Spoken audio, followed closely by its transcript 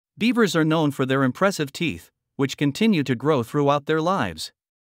Beavers are known for their impressive teeth, which continue to grow throughout their lives.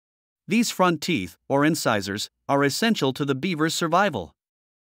 These front teeth, or incisors, are essential to the beaver's survival.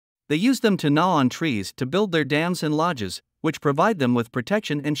 They use them to gnaw on trees to build their dams and lodges, which provide them with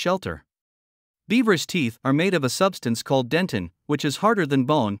protection and shelter. Beavers' teeth are made of a substance called dentin, which is harder than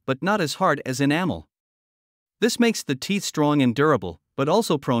bone but not as hard as enamel. This makes the teeth strong and durable, but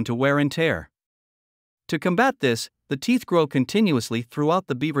also prone to wear and tear. To combat this, the teeth grow continuously throughout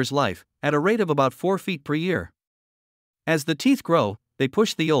the beaver's life, at a rate of about 4 feet per year. As the teeth grow, they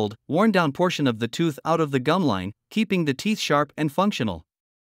push the old, worn-down portion of the tooth out of the gum line, keeping the teeth sharp and functional.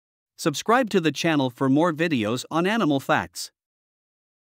 Subscribe to the channel for more videos on animal facts.